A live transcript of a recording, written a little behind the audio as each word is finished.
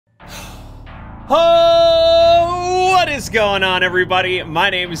Oh, what is going on, everybody? My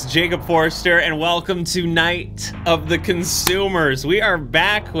name is Jacob Forster, and welcome to Night of the Consumers. We are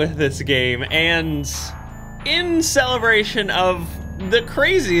back with this game, and in celebration of the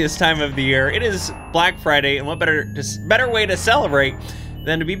craziest time of the year, it is Black Friday, and what better way to celebrate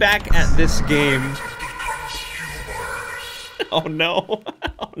than to be back at this game? Oh no!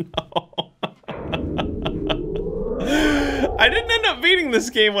 Oh no! I didn't end up beating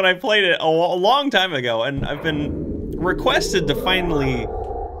this game when I played it a long time ago, and I've been requested to finally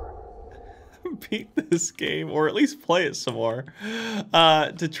beat this game, or at least play it some more,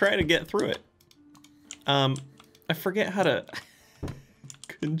 to try to get through it. I forget how to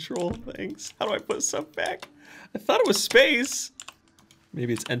control things. How do I put stuff back? I thought it was space.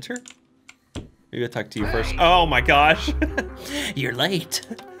 Maybe it's enter? Maybe I'll talk to you first. Oh my gosh. You're late.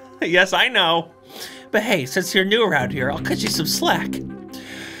 Yes, I know. But hey, since you're new around here, I'll cut you some slack.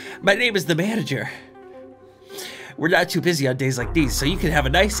 My name is the manager. We're not too busy on days like these, so you can have a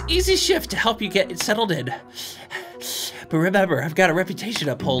nice, easy shift to help you get settled in. But remember, I've got a reputation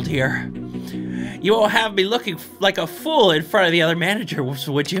to uphold here. You won't have me looking like a fool in front of the other managers,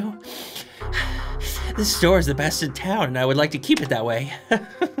 would you? This store is the best in town, and I would like to keep it that way.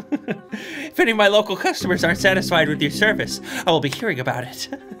 If any of my local customers aren't satisfied with your service, I will be hearing about it.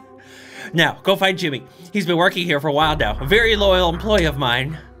 Now, go find Jimmy. He's been working here for a while now, a very loyal employee of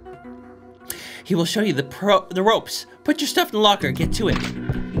mine. He will show you the ropes. Put your stuff in the locker and get to it.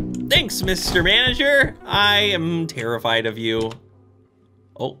 Thanks, Mr. Manager. I am terrified of you.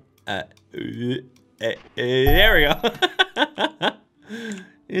 Oh, there we go.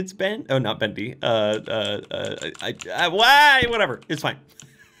 It's Ben. Oh, not Bendy. Whatever. It's fine.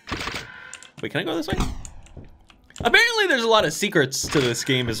 Wait, can I go this way? Apparently, there's a lot of secrets to this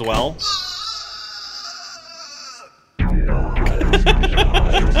game as well.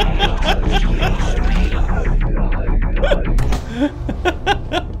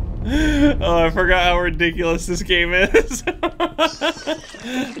 Oh, I forgot how ridiculous this game is. No,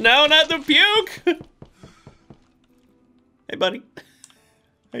 not the puke. Hey, buddy.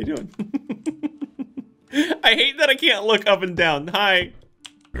 How you doing? I hate that I can't look up and down. Hi.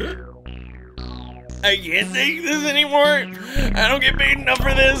 I can't take this anymore. I don't get paid enough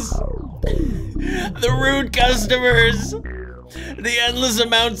for this. The rude customers. The endless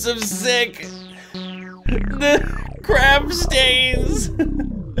amounts of sick. The crab stains.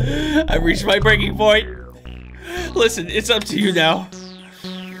 I've reached my breaking point. Listen, it's up to you now.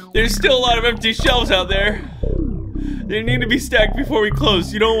 There's still a lot of empty shelves out there. They need to be stacked before we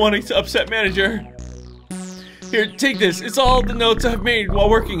close. You don't want to upset manager. Here, take this. It's all the notes I've made while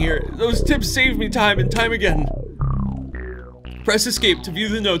working here. Those tips saved me time and time again. Press escape to view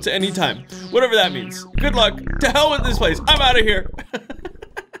the notes at any time. Whatever that means. Good luck. To hell with this place. I'm out of here.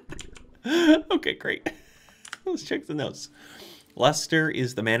 Okay, great. Let's check the notes. Lester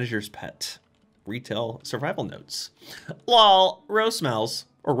is the manager's pet. Retail survival notes. Lol. Rose smells.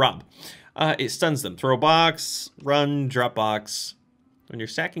 Or Rob. It stuns them. Throw box. Run. Drop box. When you're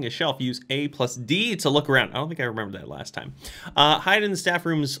stacking a shelf, use A plus D to look around. I don't think I remember that last time. Hide in the staff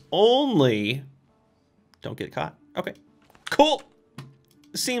rooms only. Don't get caught. Okay, cool.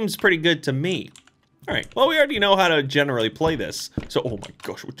 Seems pretty good to me. All right, well, we already know how to generally play this. So, oh my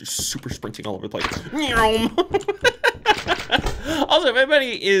gosh, we're just super sprinting all over the place. Also, if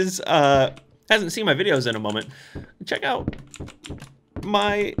anybody hasn't seen my videos in a moment, check out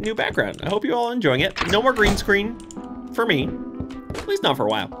my new background. I hope you all enjoying it. No more green screen for me. At least not for a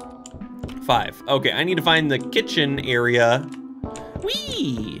while. 5. Okay, I need to find the kitchen area.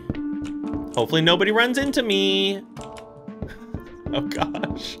 Whee! Hopefully nobody runs into me. Oh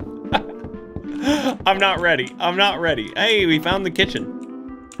gosh. I'm not ready. I'm not ready. Hey, we found the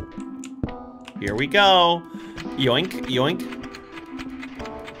kitchen. Here we go. Yoink, yoink.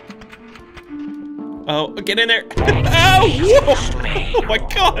 Oh, get in there. Oh, whoa. Oh my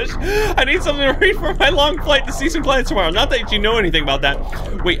gosh. I need something to read for my long flight to see some clients tomorrow. Not that you know anything about that.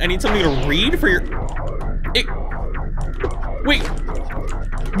 Wait, I need something to read for your... Wait.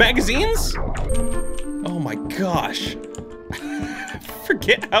 Magazines? Oh my gosh.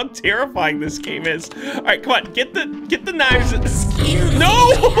 Forget how terrifying this game is. All right, come on. Get the knives.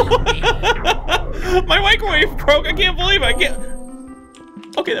 No! My microwave broke. I can't believe it. I can't...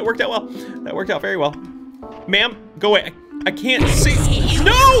 Okay, that worked out well. That worked out very well. Ma'am, go away. I can't see.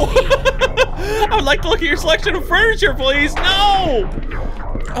 No! I would like to look at your selection of furniture, please. No!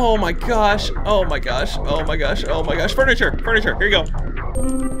 Oh my gosh. Oh my gosh. Oh my gosh. Oh my gosh. Furniture. Furniture. Here you go.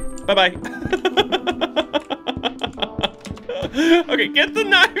 Bye-bye. Okay, get the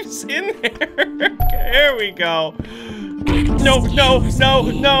knives in there. There we go. No, no,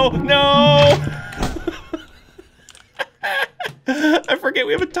 no, no, no! I forget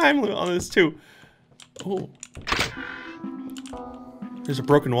we have a time limit on this too. Oh. There's a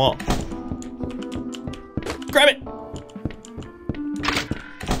broken wall. Grab it!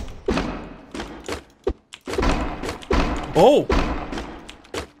 Oh!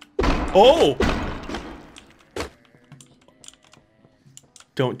 Oh!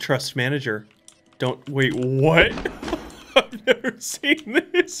 Don't trust manager. Don't, wait, what? I've never seen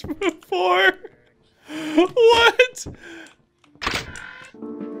this before. What?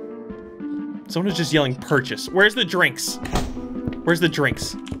 Someone is just yelling purchase. Where's the drinks? Where's the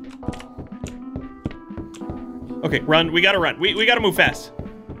drinks? Okay, run. We gotta run. We gotta move fast.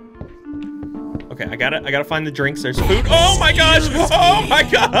 Okay, I gotta find the drinks. There's food. Oh my gosh! Oh my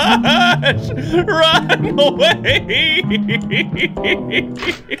gosh! Run away!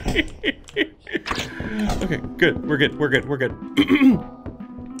 Okay, good. We're good. We're good. We're good.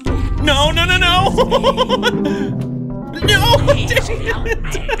 No, no, no, no! No! Dang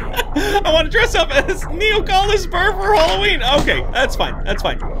it! I want to dress up as Neo Callis Burr for Halloween. Okay, that's fine. That's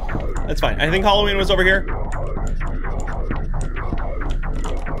fine. That's fine. I think Halloween was over here.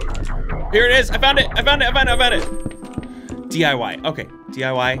 Here it is. I found it. I found it. I found it. I found it. DIY. Okay.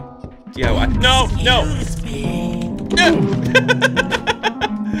 DIY. DIY. No. No. No.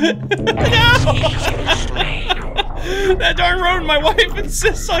 That darn rodent. My wife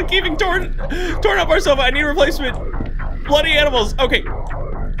insists on keeping torn up our sofa. I need a replacement. Bloody animals. Okay.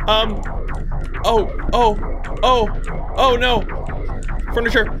 Oh no.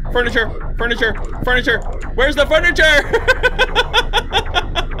 Furniture. Furniture. Furniture. Furniture. Where's the furniture?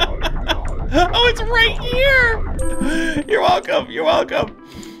 Oh, it's right here! You're welcome, you're welcome.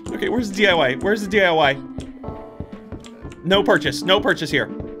 Okay, where's the DIY? Where's the DIY? No purchase here.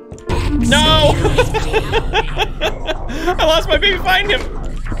 No! I lost my baby, find him!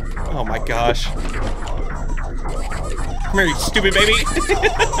 Oh my gosh. Come here, you stupid baby.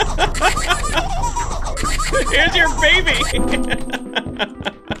 Here's your baby!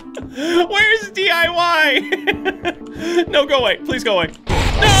 Where's DIY? No, go away, please go away.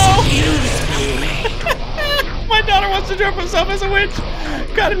 No! My daughter wants to dress herself as a witch.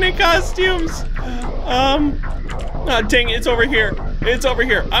 Got it in costumes. Oh, dang it, it's over here. It's over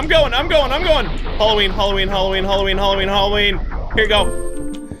here. I'm going. Halloween. Here you go.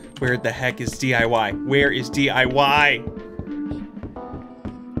 Where the heck is DIY? Where is DIY?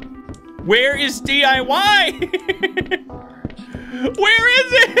 Where is DIY? Where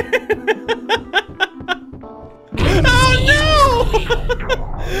is it? Oh no!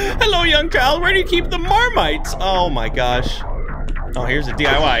 Hello, young child. Where do you keep the Marmites? Oh my gosh. Oh, here's a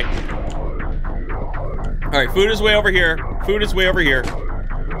DIY. All right, food is way over here. Food is way over here.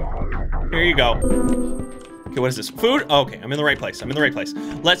 Here you go. Okay, what is this? Food? Okay, I'm in the right place. I'm in the right place.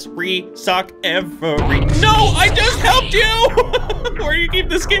 Let's restock every... No, I just helped you! Where do you keep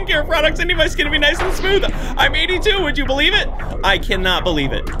the skincare products? I need my skin to be nice and smooth. I'm 82, would you believe it? I cannot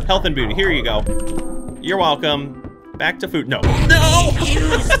believe it. Health and beauty, here you go. You're welcome. Back to food. No. No!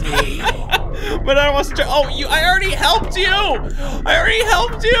 But I don't want to... Oh, I already helped you! I already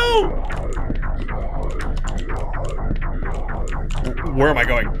helped you! Where am I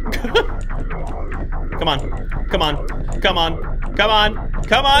going? Come on. Come on. Come on. Come on.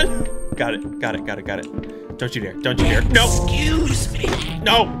 Come on. Got it. Got it. Got it. Got it. Don't you dare. Don't you dare. No. Excuse me.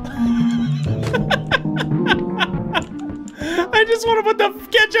 No. I just want to put the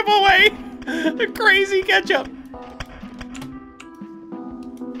ketchup away. The crazy ketchup.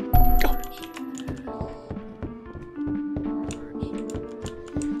 Go.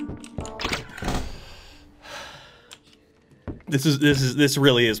 This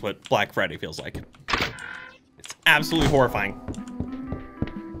really is what Black Friday feels like. It's absolutely horrifying.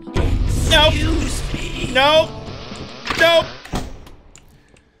 Nope. Nope. Nope.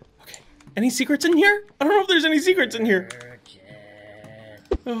 Okay. Any secrets in here? I don't know if there's any secrets in here.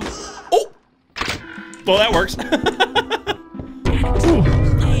 Oh! Well, that works.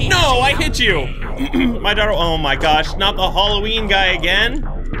 No, I hit you. My daughter, oh my gosh, not the Halloween guy again.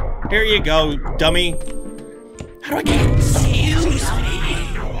 Here you go, dummy. How do I get... Excuse me.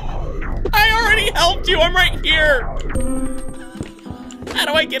 I already helped you, I'm right here. How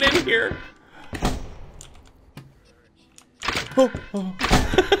do I get in here? Oh, oh.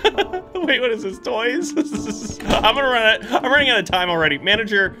 Wait, what is this, toys? I'm running out of time already.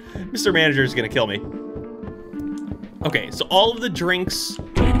 Mr. Manager is gonna kill me. Okay, so all of the drinks.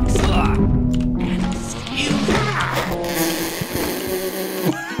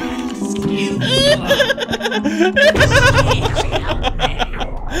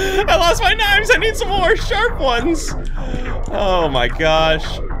 I lost my knives, I need some more sharp ones. Oh my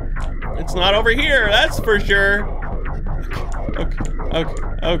gosh. It's not over here, that's for sure. Okay.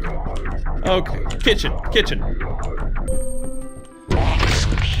 Kitchen.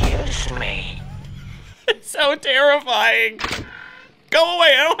 Excuse me. It's so terrifying. Go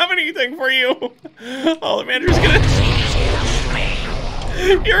away, I don't have anything for you. Oh, the manager's gonna...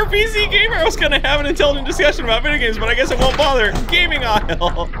 You're a PC gamer. I was gonna have an intelligent discussion about video games, but I guess I won't bother. Gaming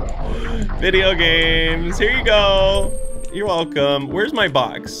aisle. Video games, here you go. You're welcome. Where's my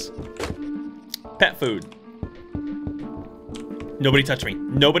box? Pet food. Nobody touch me.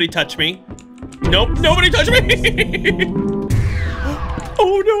 Nobody touch me. Nope, nobody touch me.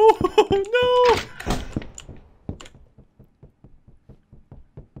 Oh no, oh no.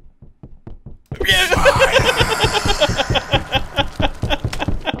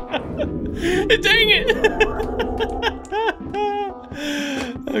 Dang it!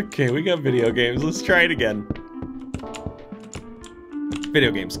 Okay, we got video games. Let's try it again. Video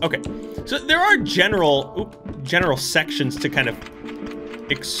games. Okay, so there are general sections to kind of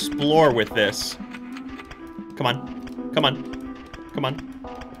explore with this. Come on.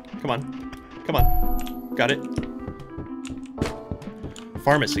 Got it.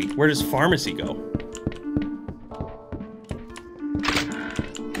 Pharmacy. Where does pharmacy go?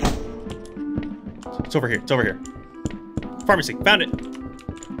 It's over here. Pharmacy. Found it.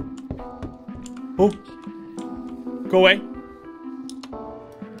 Oh. Go away.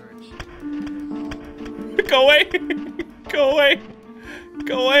 Go away.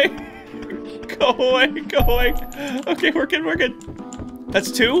 Okay, we're good.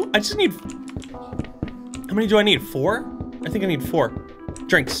 That's 2? I just need... How many do I need? 4? I think I need 4.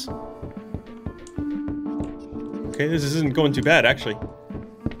 Drinks. Okay, this isn't going too bad, actually.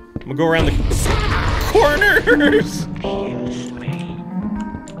 I'm gonna go around the corners! Excuse me.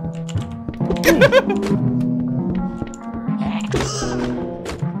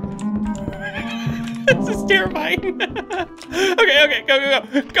 This is terrifying. Okay,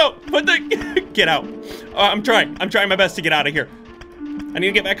 go. Put the... Get out. I'm trying my best to get out of here. I need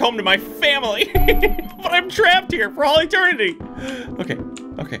to get back home to my family. But I'm trapped here for all eternity. Okay.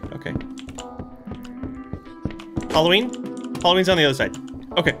 Halloween's on the other side.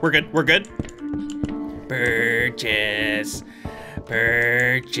 Okay, we're good. Purchase.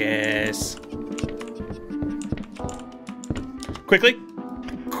 Quickly.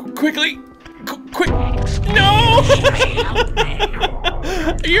 Quick. No!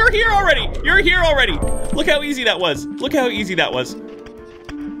 You're here already. Look how easy that was.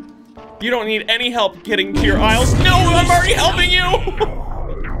 You don't need any help getting to your aisles. No, I'm already helping you.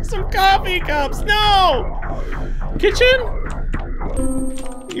 Some coffee cups. No. Kitchen?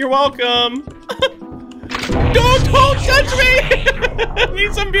 You're welcome. Don't touch me!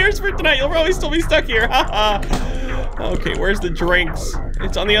 Need some beers for tonight. You'll probably still be stuck here. Okay, where's the drinks?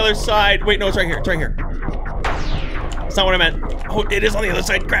 It's on the other side. Wait, no, it's right here. That's not what I meant. Oh, it is on the other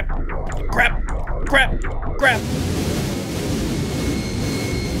side. Crap.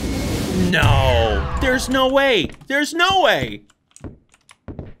 No, there's no way. No!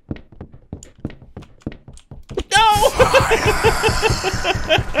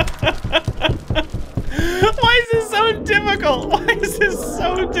 Why is this so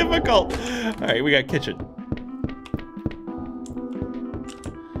difficult? All right, we got kitchen.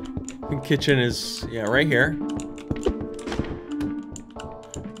 The kitchen is, yeah, right here.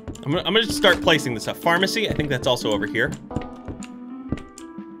 I'm gonna just start placing this stuff. Pharmacy, I think that's also over here.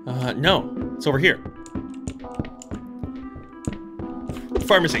 No, it's over here.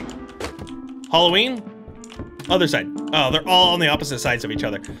 Pharmacy. Halloween, other side. Oh, they're all on the opposite sides of each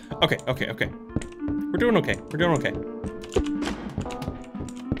other. Okay. We're doing okay.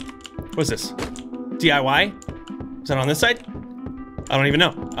 What's this? DIY? Is that on this side? I don't even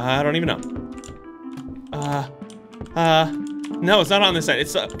know. No, it's not on this side.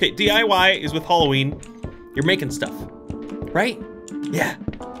 It's, okay, DIY is with Halloween. You're making stuff, right? Yeah.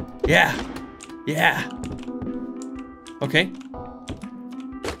 Okay.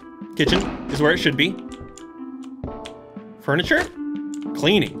 Kitchen is where it should be. Furniture?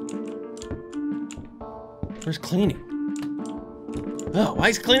 Cleaning. Where's cleaning? Oh, why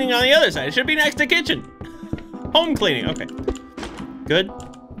is cleaning on the other side? It should be next to kitchen. Home cleaning, okay. Good.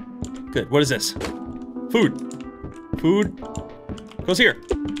 What is this? Food goes here.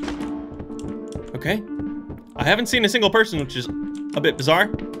 Okay. I haven't seen a single person, which is a bit bizarre.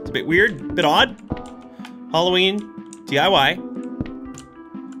 It's a bit weird, a bit odd. Halloween, DIY.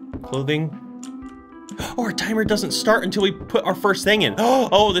 Clothing. Oh, our timer doesn't start until we put our first thing in.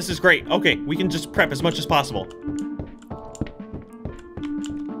 Oh, this is great. Okay, we can just prep as much as possible.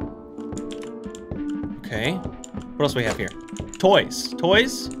 Okay. What else do we have here? Toys.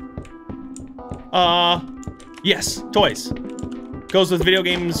 Toys? Yes, toys. Goes with video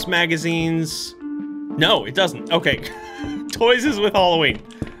games, magazines. No, it doesn't. Okay. Toys is with Halloween.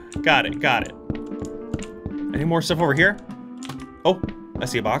 Got it, got it. Any more stuff over here? Oh, I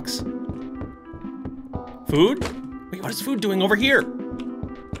see a box. Food? Wait, what is food doing over here?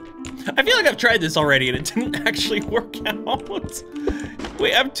 I feel like I've tried this already and it didn't actually work out.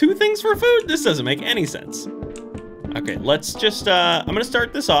 Wait, I have 2 things for food? This doesn't make any sense. Okay, let's just, I'm gonna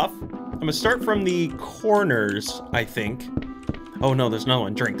start this off. I'm gonna start from the corners, I think. Oh no, there's another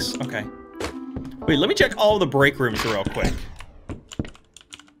one, drinks, okay. Wait, let me check all the break rooms real quick.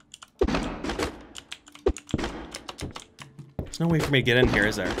 There's no way for me to get in here,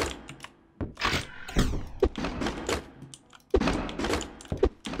 is there?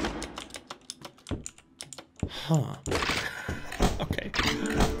 Huh. Okay.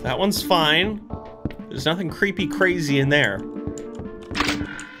 That one's fine. There's nothing creepy crazy in there.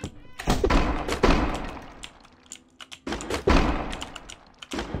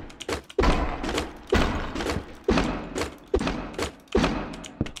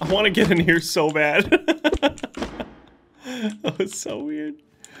 I want to get in here so bad. Oh, it's so weird.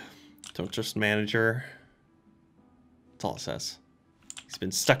 Don't trust manager. That's all it says. He's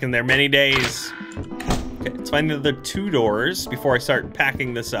been stuck in there many days. Okay, let's find the other 2 doors before I start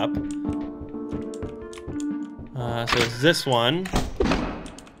packing this up. So it's this one.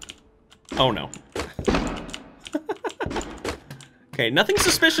 Oh no. Okay, nothing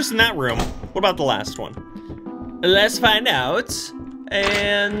suspicious in that room. What about the last one? Let's find out.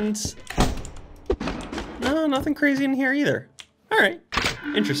 And no, nothing crazy in here either. All right,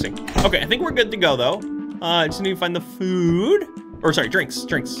 interesting. Okay, I think we're good to go though. I just need to find the food, or sorry, drinks.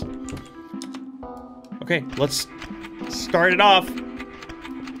 Okay, let's start it off.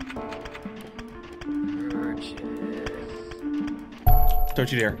 Don't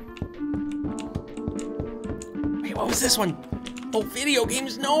you dare. Wait, what was this one? Oh, video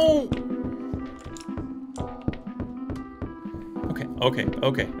games, no! Okay.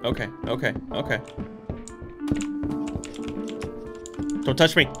 Don't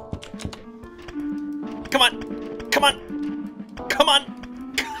touch me. Come on! Come on! Come on!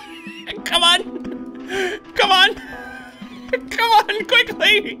 Come on! Come on! Come on,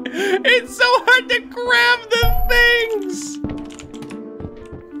 quickly! It's so hard to grab the things!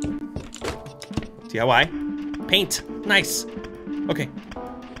 DIY. Paint. Nice. Okay.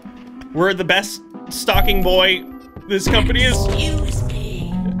 We're the best stalking boy this company has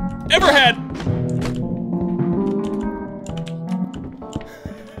ever had.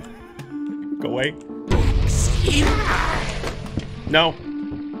 Go away. No.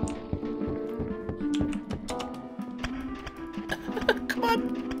 Come on.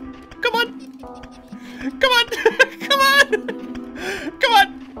 Come on. Come on. Come on. Come on.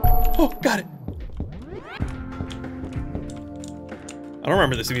 Oh, got it. I don't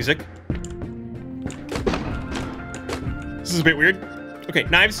remember this music. This is a bit weird. Okay,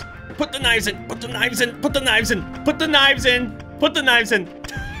 knives. Put the knives in. Put the knives in. Put the knives in. Put the knives in. Put the knives in.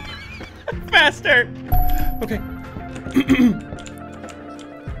 Faster. Okay.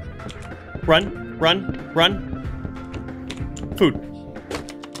 Run. Run. Run. Food.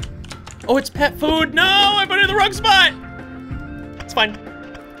 Oh, it's pet food. No, I put it in the wrong spot. It's fine.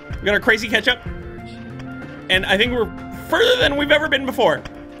 We got our crazy ketchup. And I think we're further than we've ever been before.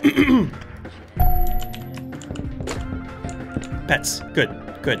 Pets. Good.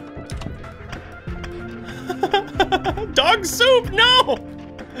 Good. Dog soup. No.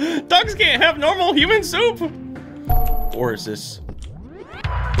 Dogs can't have normal human soup. Or is this?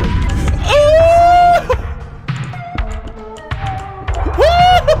 Oh!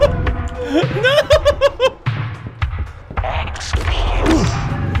 No!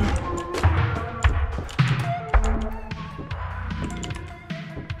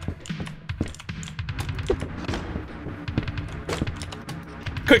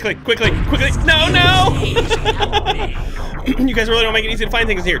 Quickly, quickly, quickly! No, no! You guys really don't make it easy to find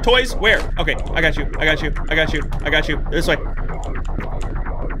things here. Toys? Where? Okay, I got you. I got you. I got you. I got you. This way.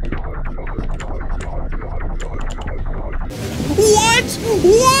 What?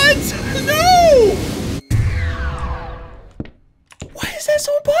 What? No! Why is that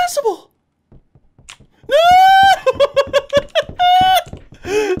so impossible? No!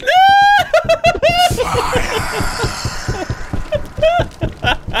 No!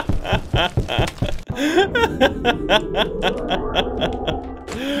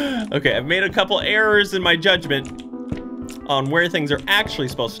 Okay, I've made a couple errors in my judgment on where things are actually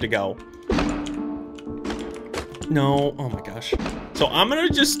supposed to go. No, oh my gosh. So I'm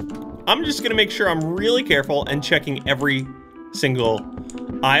I'm just gonna make sure I'm really careful and checking every single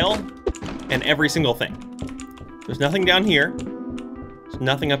aisle and every single thing. There's nothing down here. There's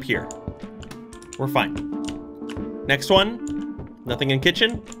nothing up here. We're fine. Next one, nothing in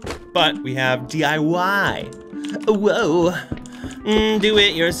kitchen, but we have DIY. Whoa, do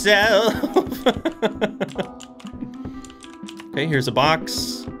it yourself. Okay, here's a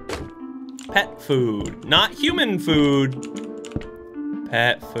box. Pet food, not human food.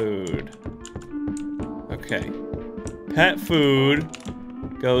 Pet food. Okay. Pet food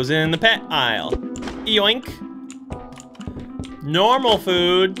goes in the pet aisle. Yoink. Normal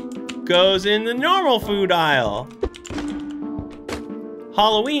food goes in the normal food aisle.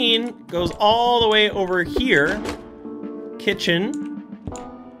 Halloween goes all the way over here. Kitchen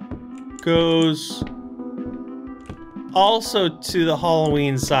goes also to the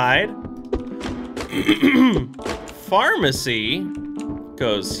Halloween side. Pharmacy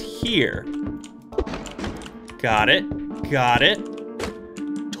goes here. Got it. Got it.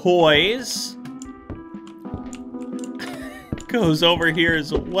 Toys goes over here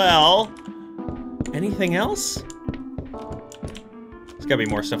as well. Anything else? There's gotta be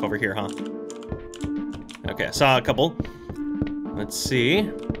more stuff over here, huh? Okay, I saw a couple. Let's see.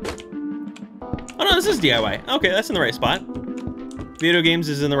 Oh no, this is DIY. Okay, that's in the right spot. Video games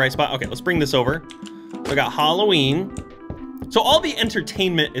is in the right spot. Okay, let's bring this over. So I got Halloween. So all the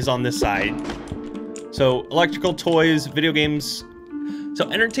entertainment is on this side. So electrical, toys, video games. So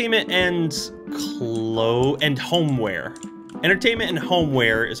entertainment and homeware. Entertainment and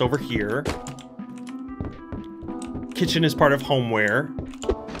homeware is over here. Kitchen is part of homeware.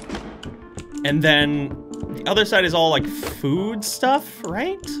 And then the other side is all like food stuff,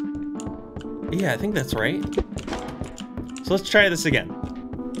 right? Yeah, I think that's right. So let's try this again.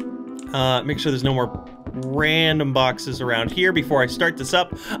 Make sure there's no more random boxes around here before I start this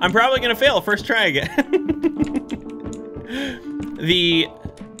up. I'm probably gonna fail. First try again.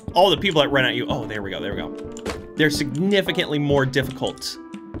 All the people that run at you. Oh, there we go. There we go. They're significantly more difficult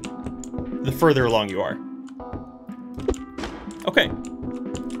the further along you are. Okay.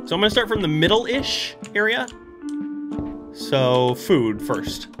 So I'm gonna start from the middle-ish area. So food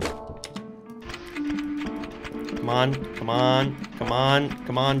first. Come on, come on, come on,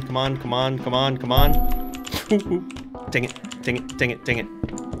 come on, come on, come on, come on, come on. Dang it, dang it, dang it, dang it.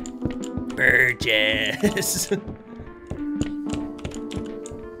 Purchase.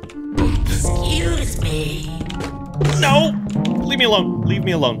 Excuse me. No! Leave me alone. Leave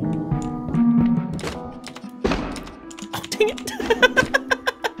me alone. Oh, dang it.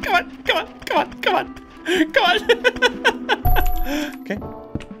 Come on, come on, come on, come on. Come on. Okay.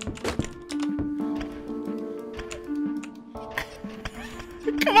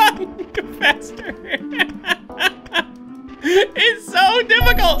 Come on, go faster. It's so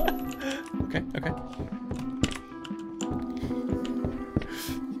difficult. Okay, okay.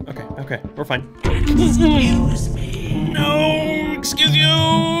 Okay, okay, we're fine. Excuse me. No, excuse you.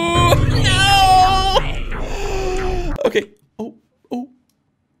 No. Okay. Oh, oh.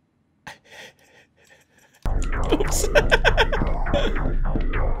 Oops.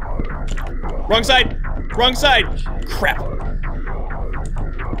 Wrong side. Wrong side. Crap.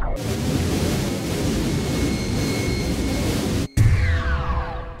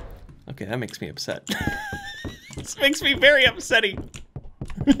 Okay, that makes me upset. This makes me very upsetting.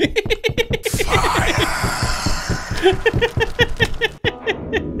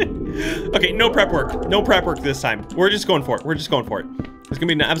 Okay, no prep work. No prep work this time. We're just going for it. We're just going for it. It's gonna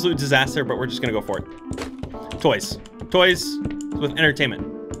be an absolute disaster, but we're just gonna go for it. Toys. Toys with entertainment.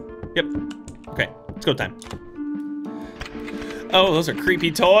 Yep. Okay, let's go time. Oh, those are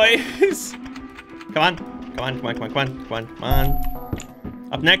creepy toys. Come on. Come on, come on, come on, come on, come on, come on.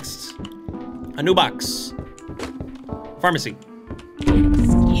 Up next, a new box. Pharmacy.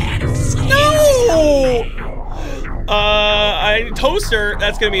 Yes. No! Toaster,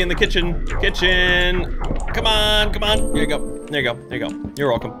 that's gonna be in the kitchen. Kitchen. Come on, come on. There you go. There you go. There you go. You're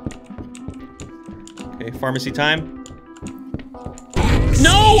welcome. Okay, pharmacy time.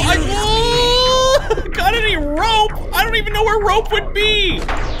 No! Got any rope? I don't even know where rope would be.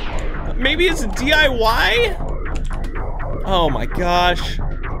 Maybe it's a DIY? Oh my gosh.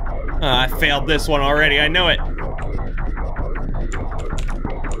 I failed this one already. I know it.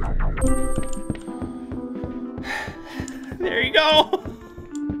 There you go.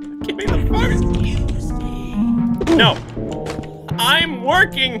 Give me the first. No. I'm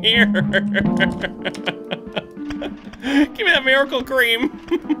working here. Give me that miracle cream.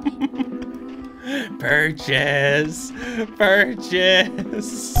 Purchase.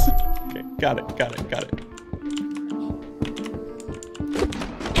 Purchase. Okay, got it, got it, got it.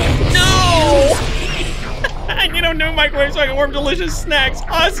 No! I need a new microwave so I can warm delicious snacks.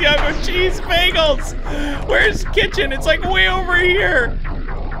 Asiago cheese bagels. Where's kitchen? It's like way over here.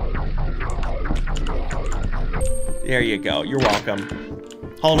 There you go. You're welcome.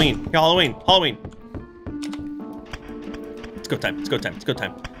 Halloween. Halloween. Halloween. It's go time. It's go time. It's go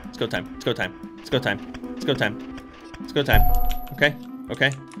time. It's go time. It's go time. It's go time. It's go time. It's go time. Okay.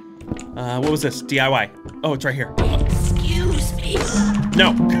 Okay. What was this? DIY. Oh, it's right here. Excuse me.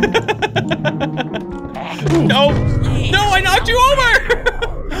 No. No. No, I knocked you over.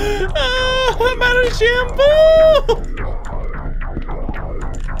 I'm out of shampoo.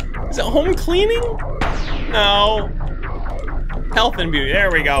 Is it home cleaning? No. Health and beauty.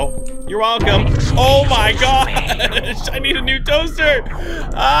 There we go. You're welcome. Oh my gosh. I need a new toaster.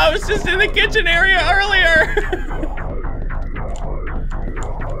 I was just in the kitchen area earlier.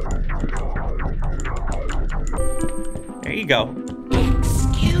 There you go.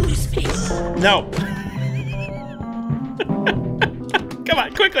 Excuse me. No. Come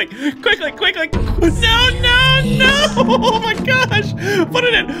on, quickly, quickly, quickly. No, no, no. Oh my gosh. Put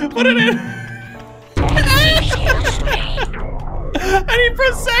it in. Put it in. I need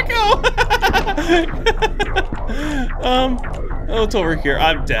Prosecco. Oh, it's over here.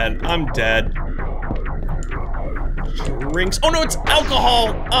 I'm dead. I'm dead. Drinks. Oh no, it's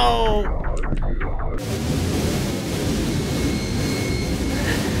alcohol. Oh.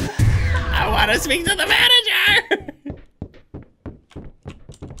 I want to speak to the manager.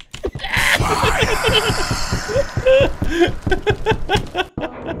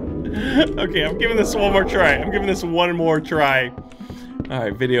 Okay, I'm giving this one more try. I'm giving this one more try. All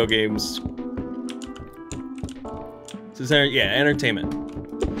right, video games. This is entertainment.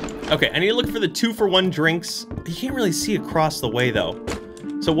 Okay, I need to look for the 2-for-1 drinks. You can't really see across the way though.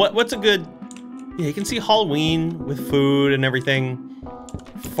 So what's a good? Yeah, you can see Halloween with food and everything.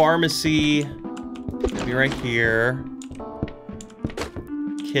 Pharmacy, be right here.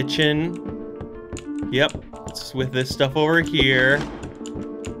 Kitchen. Yep, it's with this stuff over here.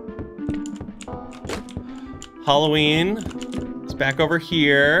 Halloween, it's back over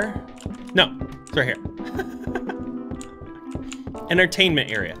here. No, it's right here. Entertainment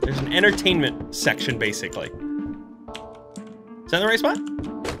area. There's an entertainment section, basically. Is that the right spot?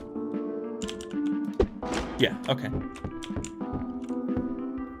 Yeah, okay.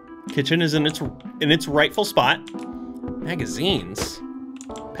 Kitchen is in its rightful spot. Magazines.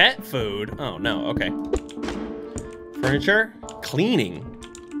 Pet food. Oh no, okay. Furniture. Cleaning.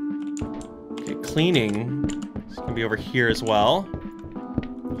 Okay, cleaning. It's gonna be over here as well.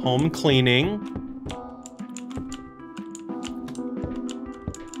 Home cleaning.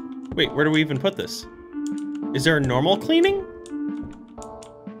 Wait, where do we even put this? Is there a normal cleaning?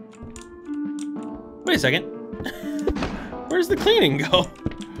 Wait a second. Where's the cleaning go?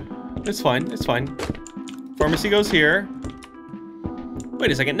 It's fine, it's fine. Pharmacy goes here.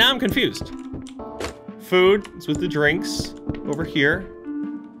 Wait a second, now I'm confused. Food is with the drinks over here.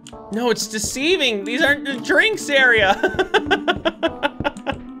 No, it's deceiving. These aren't the drinks area.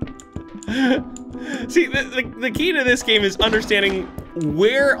 See, the key to this game is understanding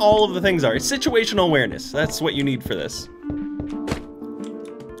where all of the things are. It's situational awareness. That's what you need for this.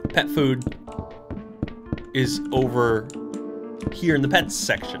 Pet food is over here in the pets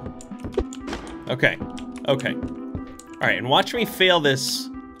section. Okay, okay. All right, and watch me fail this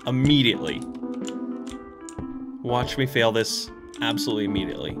immediately. Watch me fail this absolutely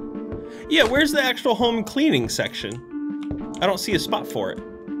immediately. Yeah, where's the actual home cleaning section? I don't see a spot for it.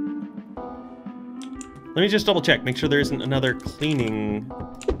 Let me just double check, make sure there isn't another cleaning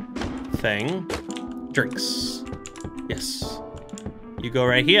thing. Drinks. Yes. You go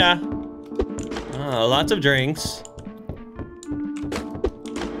right here. Oh, lots of drinks.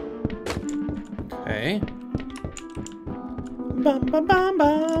 Okay. Bum bum bum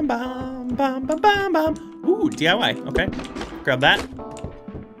bum bum bum bum bum bum. Ooh, DIY. Okay. Grab that.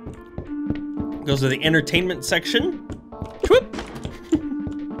 Goes to the entertainment section. Whoop.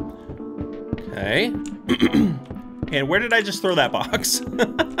 Okay. And where did I just throw that box?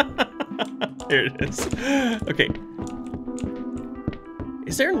 There it is. Okay.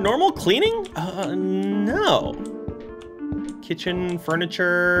 Is there normal cleaning? No. Kitchen,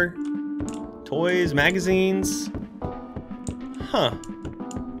 furniture, toys, magazines. Huh.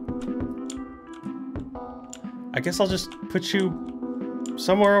 I guess I'll just put you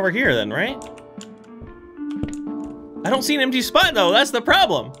somewhere over here then, right? I don't see an empty spot though, that's the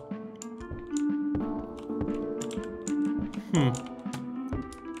problem.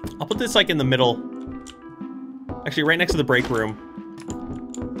 I'll put this like in the middle. Actually, right next to the break room.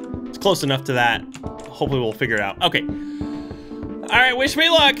 It's close enough to that. Hopefully we'll figure it out. Okay. right, wish me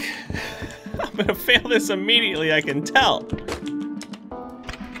luck. I'm gonna fail this immediately, I can tell.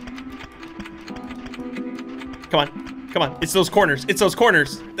 Come on, come on. It's those corners. It's those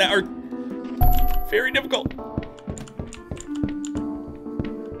corners that are very difficult.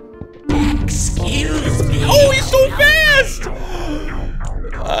 Excuse me. Oh, he's so fast!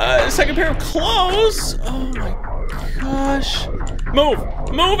 Second pair of clothes. Oh my gosh. Move!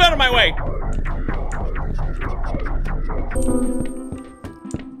 Move out of my way!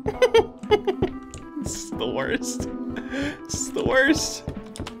 This is the worst. This is the worst.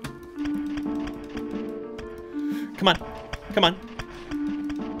 Come on. Come on.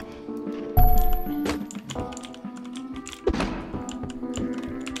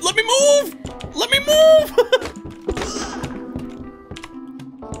 Let me move! Let me move!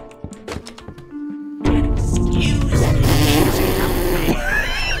 Excuse me.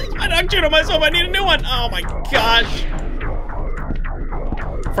 I knocked you to myself. I need a new one. Oh my gosh.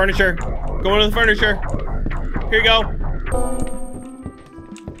 Furniture. Go into the furniture. Here you go.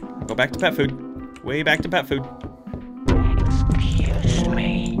 Go back to pet food. Way back to pet food. Excuse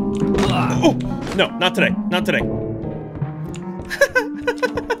me. Oh, no, not today. Not today.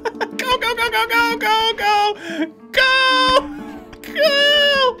 Go, go, go, go, go, go, go. Go.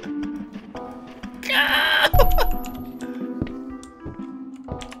 Go. Go.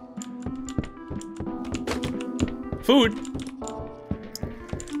 Food.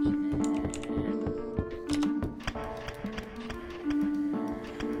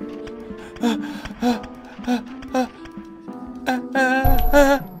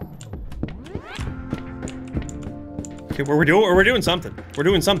 Okay, we're doing something. We're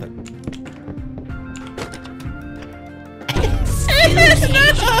doing something.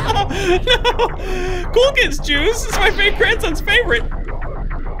 No! No! Cool Kids juice is my grandson's favorite.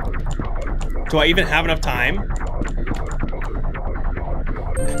 Do I even have enough time? No!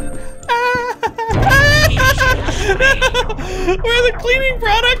 Where are the cleaning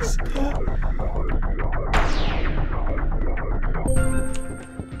products?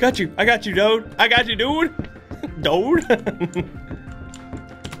 Got you. I got you, dude. I got you, dude. Dude.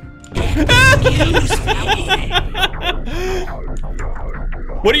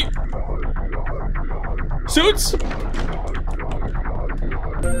 What are you? Suits?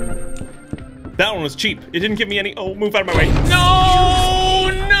 That one was cheap. It didn't give me any. Oh, move out of my way. No!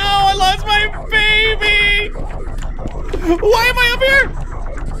 No! I lost my baby! Why am I up here?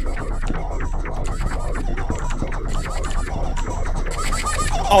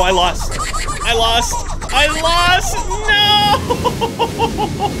 Oh, I lost. I lost. I lost! No!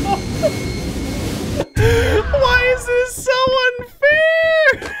 Why is this so unfair?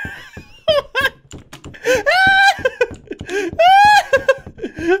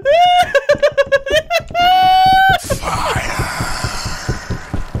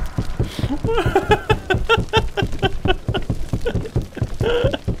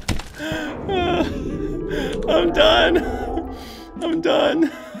 I'm done. I'm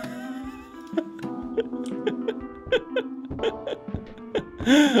done.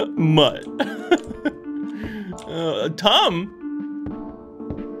 Mutt. Tum?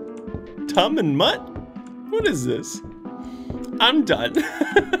 Tum and Mutt? What is this? I'm done.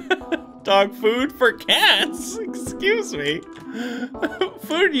 Dog food for cats? Excuse me.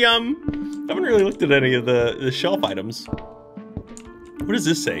 Food yum. I haven't really looked at any of the shelf items. What does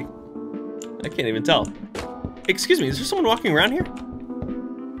this say? I can't even tell. Excuse me, is there someone walking around here?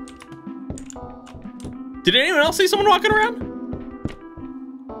 Did anyone else see someone walking around?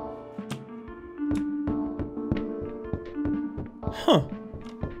 Huh.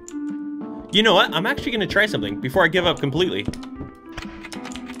 You know what? I'm actually gonna try something before I give up completely.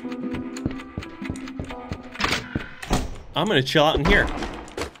 I'm gonna chill out in here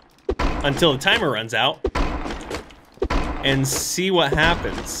until the timer runs out and see what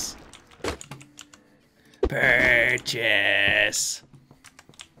happens. Purchase.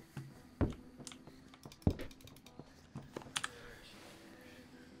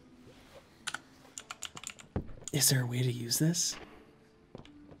 Is there a way to use this?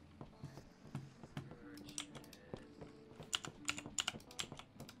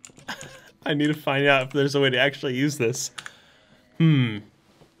 I need to find out if there's a way to actually use this.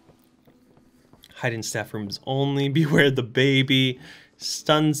 Hide in staff rooms only. Beware the baby.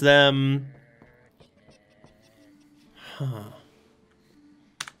 Stuns them. Huh.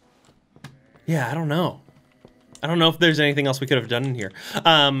 Yeah, I don't know. I don't know if there's anything else we could have done in here.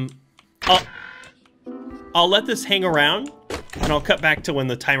 I'll let this hang around, and I'll cut back to when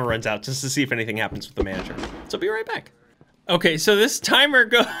the timer runs out, just to see if anything happens with the manager. So be right back. Okay, so this timer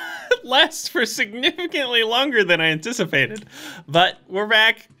lasts for significantly longer than I anticipated. But we're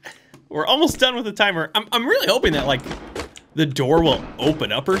back. We're almost done with the timer. I'm really hoping that, like, the door will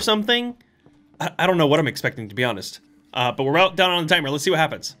open up or something. I don't know what I'm expecting, to be honest. But we're about done on the timer. Let's see what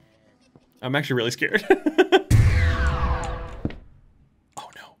happens. I'm actually really scared. Oh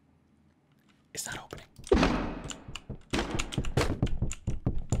no. It's not opening.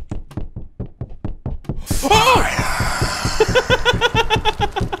 Oh!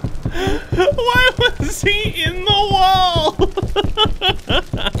 Why was he in the wall?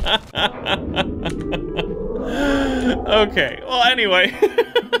 Okay, well anyway.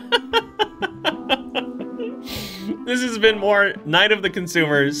 This has been more Night of the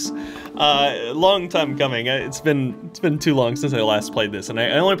Consumers. Long time coming. It's been too long since I last played this, and I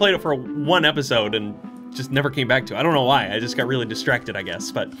only played it for one episode and just never came back to it. I don't know why. I just got really distracted, I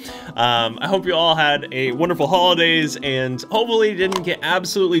guess. But I hope you all had a wonderful holidays and hopefully didn't get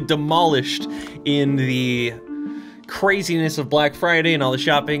absolutely demolished in the craziness of Black Friday and all the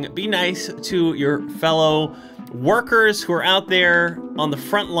shopping. Be nice to your fellow workers who are out there on the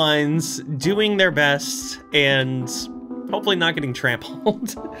front lines doing their best and hopefully not getting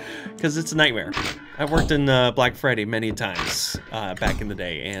trampled, because it's a nightmare. I've worked in Black Friday many times back in the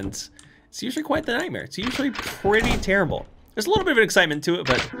day, and it's usually quite the nightmare. It's usually pretty terrible. There's a little bit of excitement to it,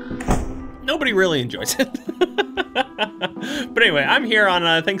 but nobody really enjoys it. But anyway, I'm here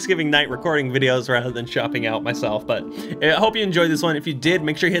on Thanksgiving night recording videos rather than shopping out myself. But I hope you enjoyed this one. If you did,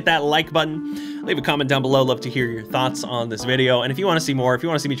 make sure you hit that like button. Leave a comment down below. Love to hear your thoughts on this video. And if you want to see more, if you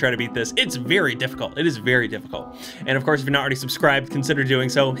want to see me try to beat this, it's very difficult. It is very difficult. And of course, if you're not already subscribed, consider doing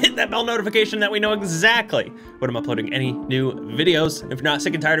so. Hit that bell notification that we know exactly when I'm uploading any new videos. And if you're not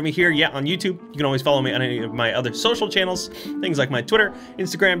sick and tired of me here yet on YouTube, you can always follow me on any of my other social channels. Things like my Twitter,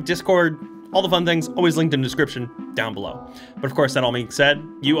 Instagram, Discord, all the fun things, always linked in the description down below. But of course, that all being said,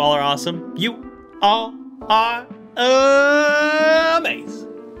 you all are awesome. You all are amazing.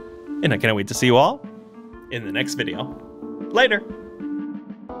 And I cannot wait to see you all in the next video. Later.